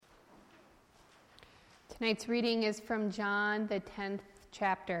Tonight's reading is from John, the 10th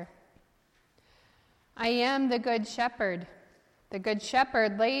chapter. I am the good shepherd. The good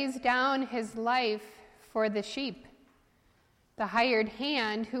shepherd lays down his life for the sheep. The hired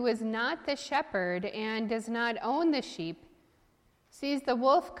hand, who is not the shepherd and does not own the sheep, sees the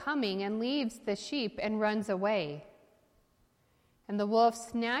wolf coming and leaves the sheep and runs away. And the wolf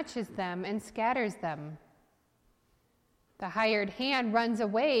snatches them and scatters them. The hired hand runs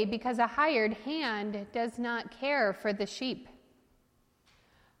away because a hired hand does not care for the sheep.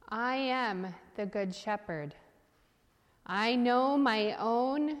 I am the good shepherd. I know my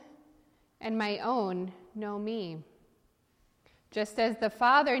own, and my own know me. Just as the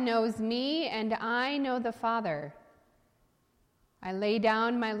Father knows me, and I know the Father. I lay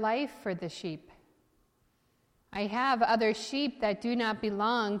down my life for the sheep. I have other sheep that do not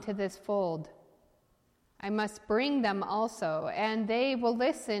belong to this fold. I must bring them also, and they will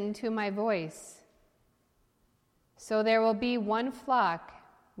listen to my voice. So there will be one flock,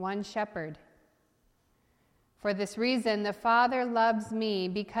 one shepherd. For this reason, the Father loves me,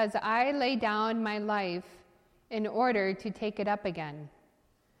 because I lay down my life in order to take it up again.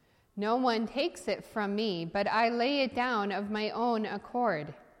 No one takes it from me, but I lay it down of my own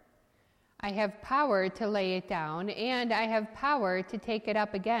accord. I have power to lay it down, and I have power to take it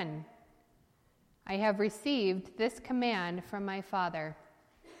up again. I have received this command from my Father.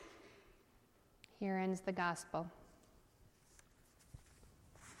 Here ends the gospel.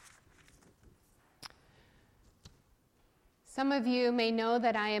 Some of you may know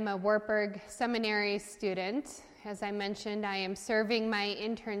that I am a Wartburg Seminary student. As I mentioned, I am serving my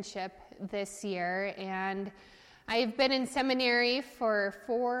internship this year, and I've been in seminary for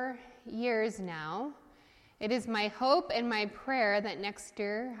 4 years now. It is my hope and my prayer that next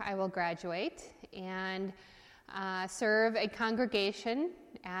year I will graduate and serve a congregation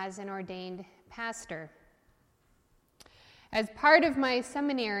as an ordained pastor. As part of my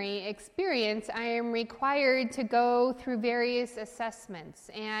seminary experience, I am required to go through various assessments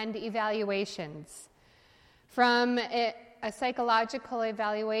and evaluations, from a psychological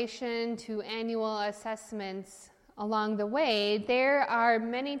evaluation to annual assessments. Along the way, there are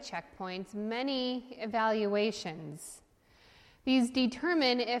many checkpoints, many evaluations. These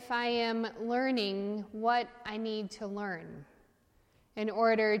determine if I am learning what I need to learn in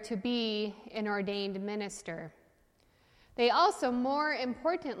order to be an ordained minister. They also, more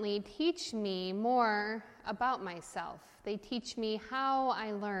importantly, teach me more about myself. They teach me how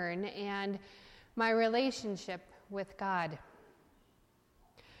I learn and my relationship with God.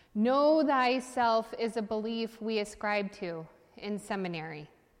 Know thyself is a belief we ascribe to in seminary.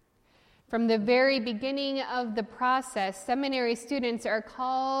 From the very beginning of the process, seminary students are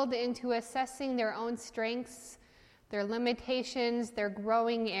called into assessing their own strengths, their limitations, their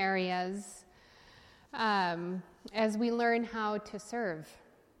growing areas, as we learn how to serve.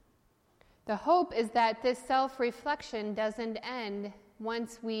 The hope is that this self-reflection doesn't end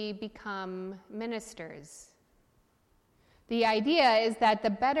once we become ministers. The idea is that the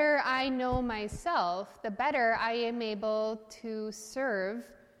better I know myself, the better I am able to serve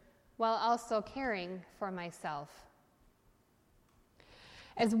while also caring for myself.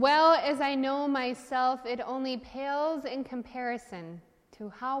 As well as I know myself, it only pales in comparison to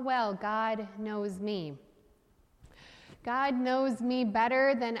how well God knows me. God knows me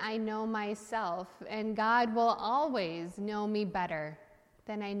better than I know myself, and God will always know me better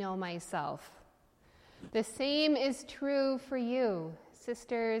than I know myself. The same is true for you,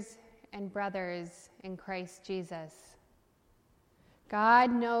 sisters and brothers in Christ Jesus.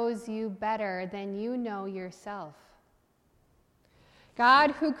 God knows you better than you know yourself.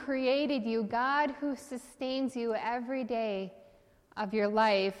 God who created you, God who sustains you every day of your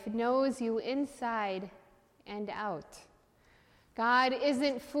life, knows you inside and out. God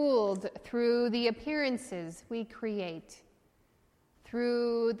isn't fooled through the appearances we create,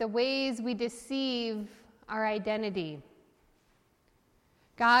 through the ways we deceive our identity.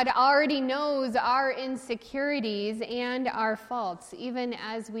 God already knows our insecurities and our faults, even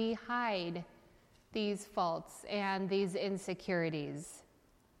as we hide these faults and these insecurities.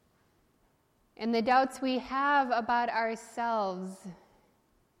 And the doubts we have about ourselves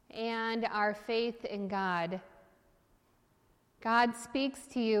and our faith in God, God speaks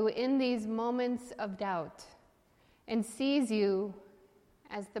to you in these moments of doubt and sees you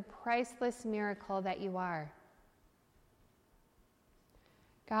as the priceless miracle that you are.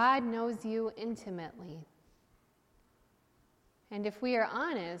 God knows you intimately. And if we are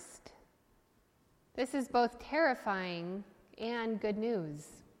honest, this is both terrifying and good news.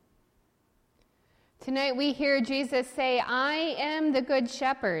 Tonight we hear Jesus say, I am the good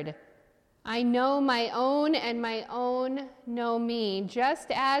shepherd. I know my own, and my own know me, just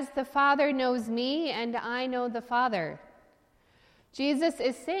as the Father knows me, and I know the Father. Jesus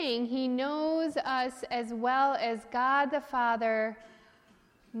is saying he knows us as well as God the Father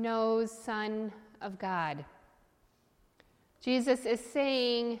knows Son of God. Jesus is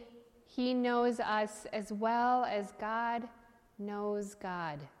saying he knows us as well as God knows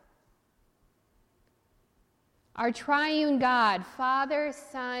God. Our triune God, Father,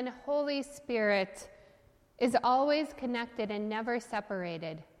 Son, Holy Spirit, is always connected and never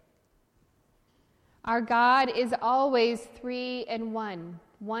separated. Our God is always three in one.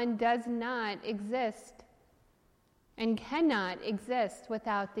 One does not exist and cannot exist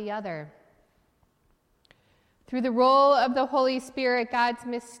without the other. Through the role of the Holy Spirit, God's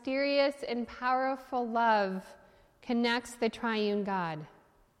mysterious and powerful love connects the triune God.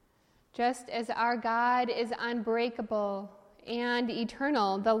 Just as our God is unbreakable and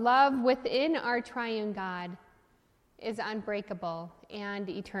eternal, the love within our triune God is unbreakable and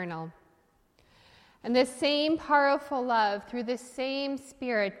eternal. And this same powerful love through the same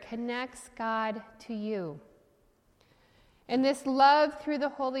Spirit connects God to you. In this love through the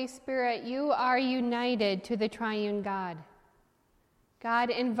Holy Spirit, you are united to the triune God. God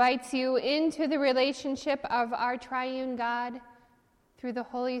invites you into the relationship of our triune God through the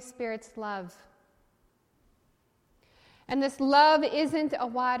Holy Spirit's love. And this love isn't a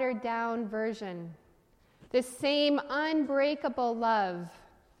watered-down version. This same unbreakable love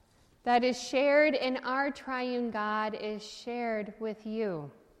that is shared in our triune God is shared with you.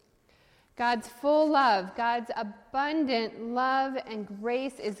 God's full love, God's abundant love and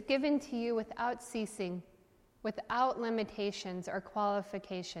grace is given to you without ceasing, without limitations or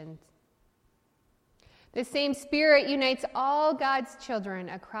qualifications. The same Spirit unites all God's children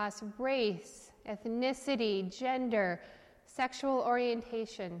across race, ethnicity, gender, sexual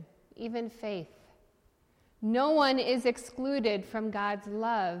orientation, even faith. No one is excluded from God's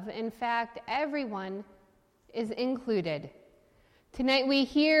love. In fact, everyone is included. Tonight we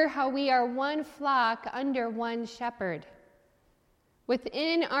hear how we are one flock under one shepherd.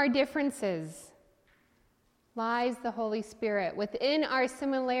 Within our differences lies the Holy Spirit. Within our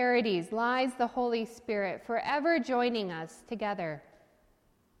similarities lies the Holy Spirit, forever joining us together.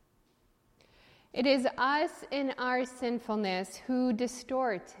 It is us in our sinfulness who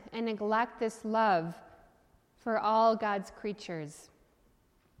distort and neglect this love for all God's creatures.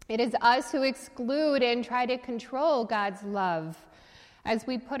 It is us who exclude and try to control God's love as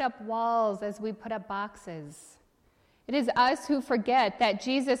we put up walls, as we put up boxes. It is us who forget that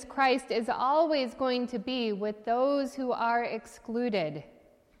Jesus Christ is always going to be with those who are excluded.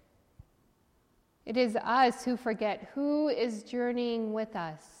 It is us who forget who is journeying with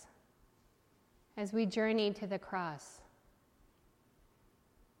us as we journey to the cross.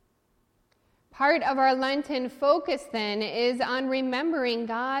 Part of our Lenten focus, then, is on remembering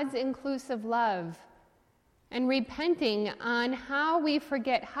God's inclusive love and repenting on how we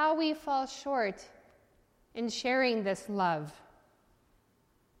forget, how we fall short in sharing this love.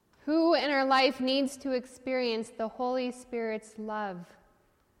 Who in our life needs to experience the Holy Spirit's love?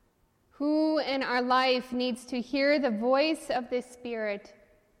 Who in our life needs to hear the voice of the Spirit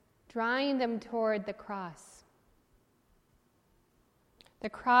drawing them toward the cross? The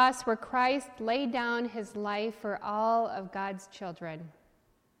cross where Christ laid down his life for all of God's children.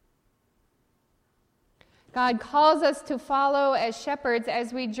 God calls us to follow as shepherds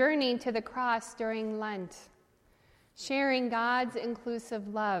as we journey to the cross during Lent, sharing God's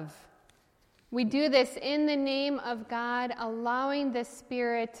inclusive love. We do this in the name of God, allowing the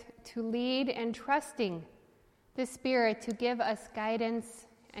Spirit to lead and trusting the Spirit to give us guidance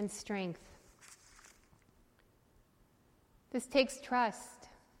and strength. This takes trust,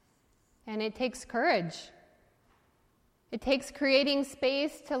 and it takes courage. It takes creating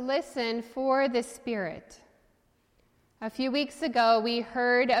space to listen for the Spirit. A few weeks ago, we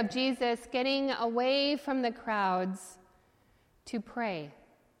heard of Jesus getting away from the crowds to pray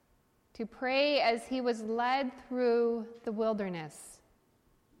as he was led through the wilderness.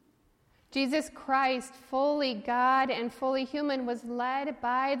 Jesus Christ, fully God and fully human, was led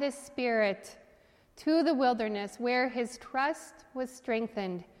by the Spirit to the wilderness where his trust was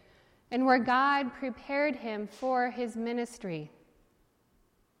strengthened and where God prepared him for his ministry.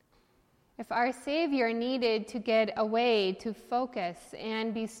 If our Savior needed to get away to focus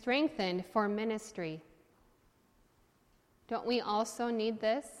and be strengthened for ministry, don't we also need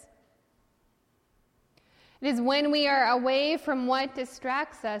this? It is when we are away from what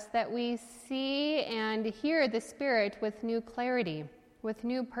distracts us that we see and hear the Spirit with new clarity, with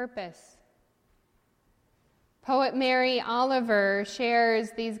new purpose. Poet Mary Oliver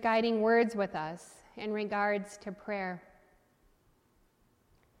shares these guiding words with us in regards to prayer.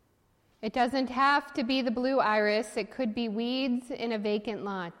 It doesn't have to be the blue iris. It could be weeds in a vacant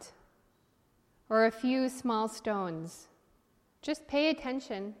lot or a few small stones. Just pay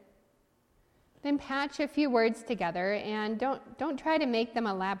attention. Then patch a few words together and don't try to make them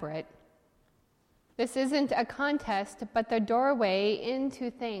elaborate. This isn't a contest, but the doorway into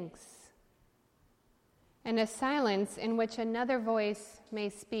thanks and a silence in which another voice may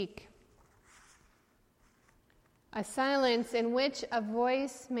speak. A silence in which a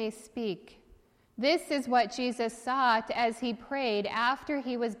voice may speak. This is what Jesus sought as he prayed after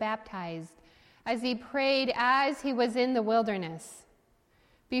he was baptized, as he prayed as he was in the wilderness.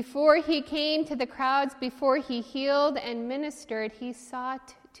 Before he came to the crowds, before he healed and ministered, he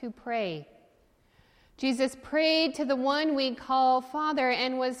sought to pray. Jesus prayed to the one we call Father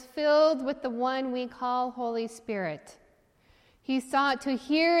and was filled with the one we call Holy Spirit. He sought to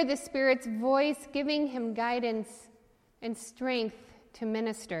hear the Spirit's voice, giving him guidance and strength to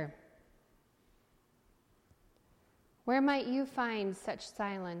minister. Where might you find such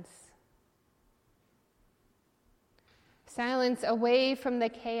silence? Silence away from the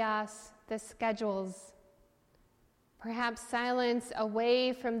chaos, the schedules. Perhaps silence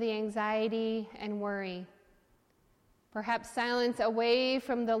away from the anxiety and worry. Perhaps silence away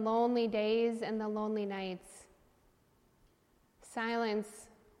from the lonely days and the lonely nights. Silence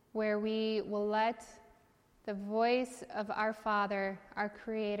where we will let the voice of our Father, our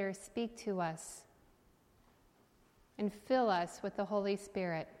Creator, speak to us and fill us with the Holy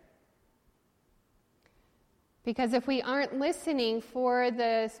Spirit. Because if we aren't listening for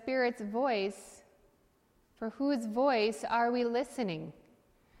the Spirit's voice, for whose voice are we listening?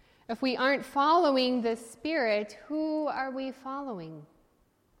 If we aren't following the Spirit, who are we following?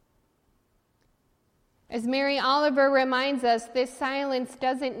 As Mary Oliver reminds us, this silence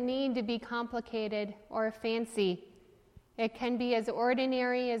doesn't need to be complicated or fancy. It can be as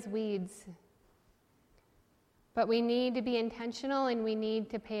ordinary as weeds. But we need to be intentional and we need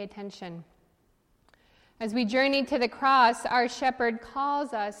to pay attention. As we journey to the cross, our shepherd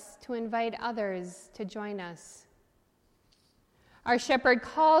calls us to invite others to join us. Our shepherd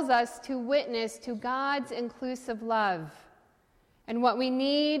calls us to witness to God's inclusive love. And what we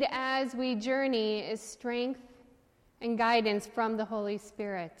need as we journey is strength and guidance from the Holy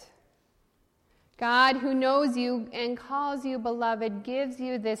Spirit. God, who knows you and calls you beloved, gives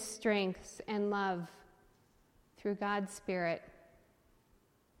you this strength and love through God's Spirit.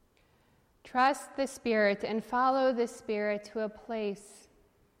 Trust the Spirit and follow the Spirit to a place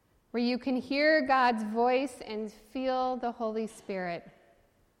where you can hear God's voice and feel the Holy Spirit.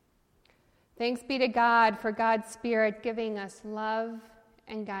 Thanks be to God for God's Spirit giving us love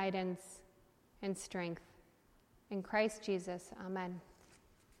and guidance and strength. In Christ Jesus, amen.